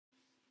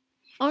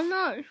Oh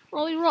no,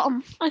 really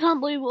rotten. I can't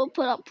believe we'll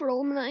put up for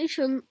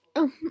elimination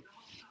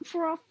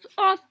for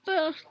our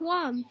first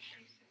one.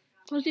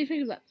 What do you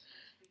think of that?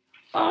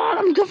 Oh,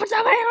 I'm good for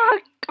something.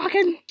 I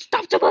can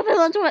stop the moving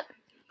onto it.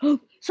 Oh,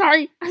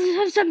 sorry. I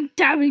have some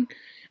damning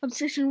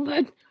obsession with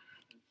it.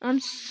 I'm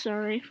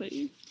sorry for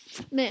you,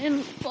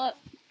 man, but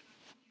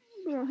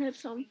we don't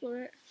have time for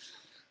it.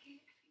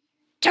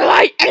 Do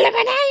I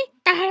eliminate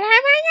the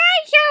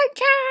elimination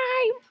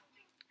time?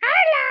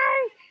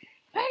 Hello,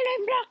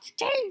 Building Blocks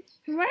team.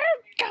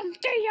 Welcome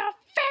to your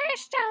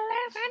first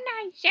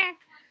elimination.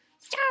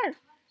 So,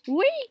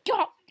 we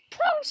got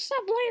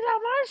possibly the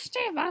most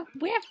ever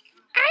with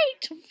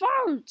 8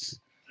 votes.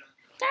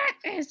 That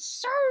is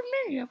so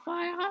many if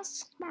I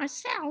ask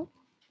myself.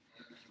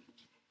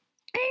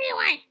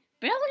 Anyway,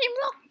 Building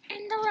Block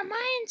and the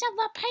remains of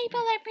the people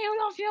that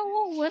built off your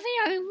wall were the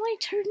only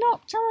 2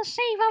 not to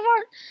receive a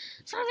vote,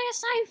 so they're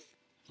safe.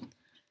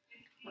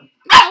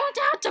 Now we're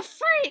down to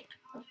 3.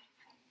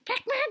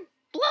 Pac-Man,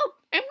 Blob,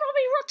 and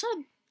Robbie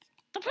Rotten.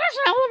 The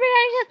person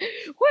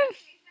eliminated with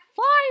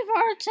 5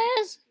 votes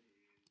is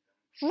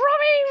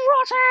Robbie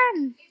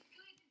Rotten.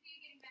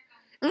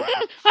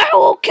 I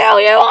will kill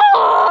you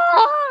all!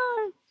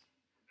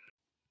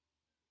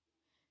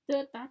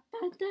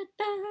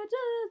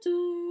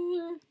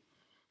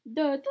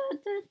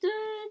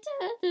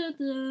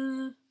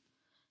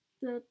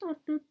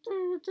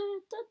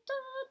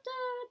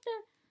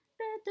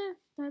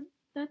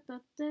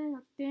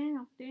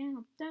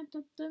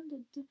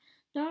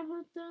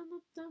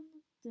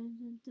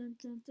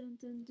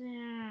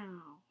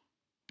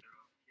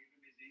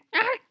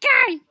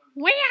 Okay,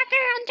 we are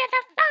down to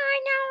the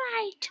final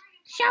 8.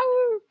 So,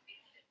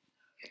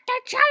 the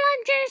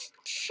challenge is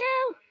to...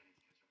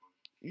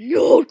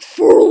 Not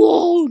for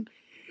long.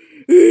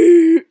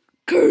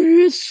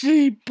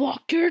 KFC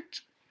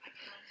bucket.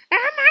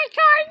 Oh my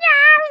god, no!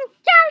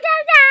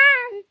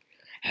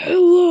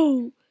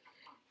 Hello.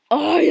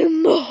 I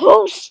am the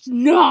host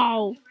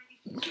now.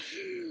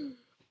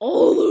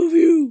 All of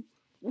you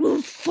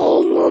will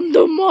fall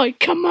under my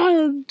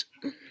command.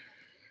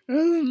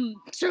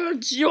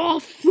 Since your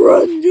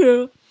friend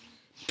here,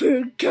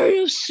 Big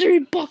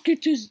KFC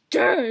Bucket, is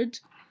dead,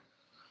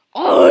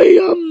 I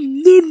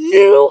am the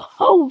new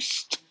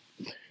host,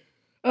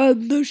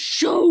 and the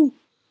show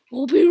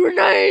will be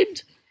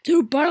renamed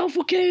to Battle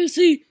for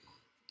KFC,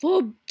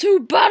 to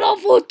Battle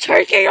for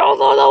taking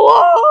over the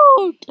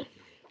world,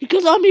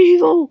 because I'm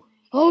evil,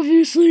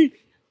 obviously.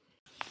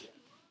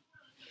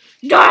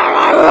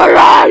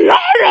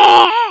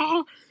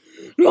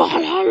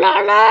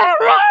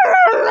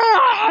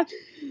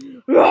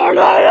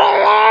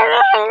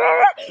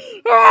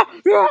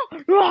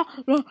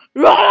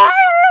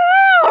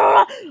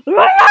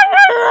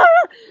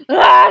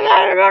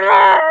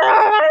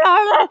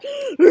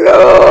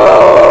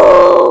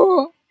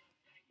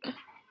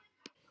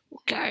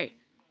 Okay,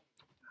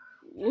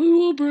 we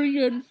will bring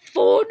in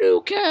 4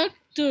 new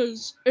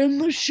characters in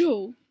the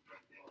show,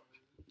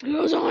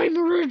 because I'm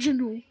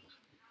original.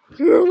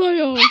 Here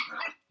they are.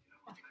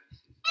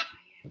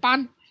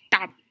 Bum,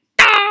 dum,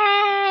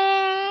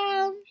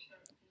 dum.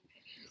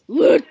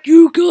 Let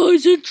you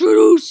guys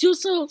introduce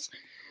yourselves.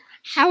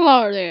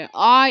 Hello there,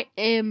 I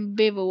am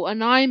Bivil,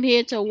 and I'm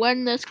here to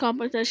win this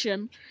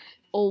competition,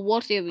 or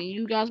whatever.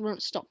 You guys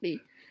won't stop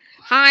me.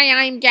 Hi,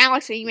 I'm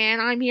Galaxy Man.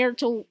 I'm here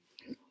to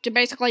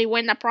basically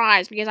win the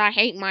prize because I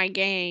hate my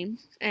game,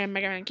 and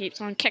Mega Man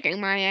keeps on kicking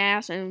my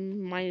ass,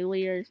 and my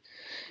leader,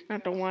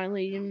 Dr.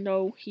 Wily, even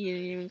though he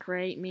didn't even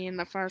create me in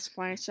the first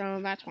place, so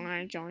that's why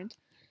I joined.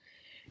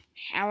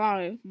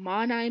 Hello,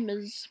 my name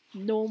is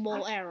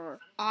Normal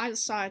Error. I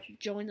decided to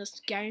join this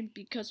game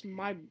because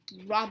my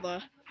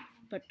brother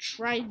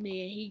betrayed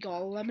me and he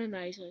got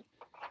eliminated.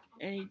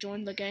 And he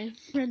joined the game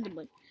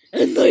randomly.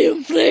 And they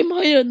inflamed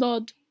my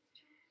nod.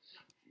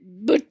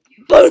 But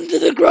burn to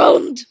the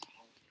ground.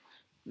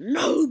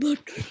 No, but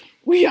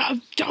we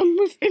have done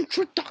with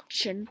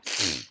introduction.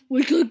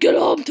 We could get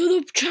on to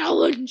the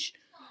challenge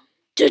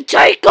to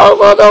take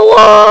over the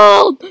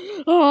world.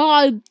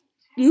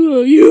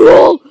 You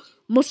all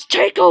must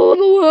take over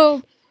the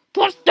world.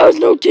 Plus, there's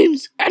no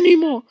teams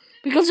anymore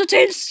because the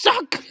teams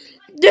suck.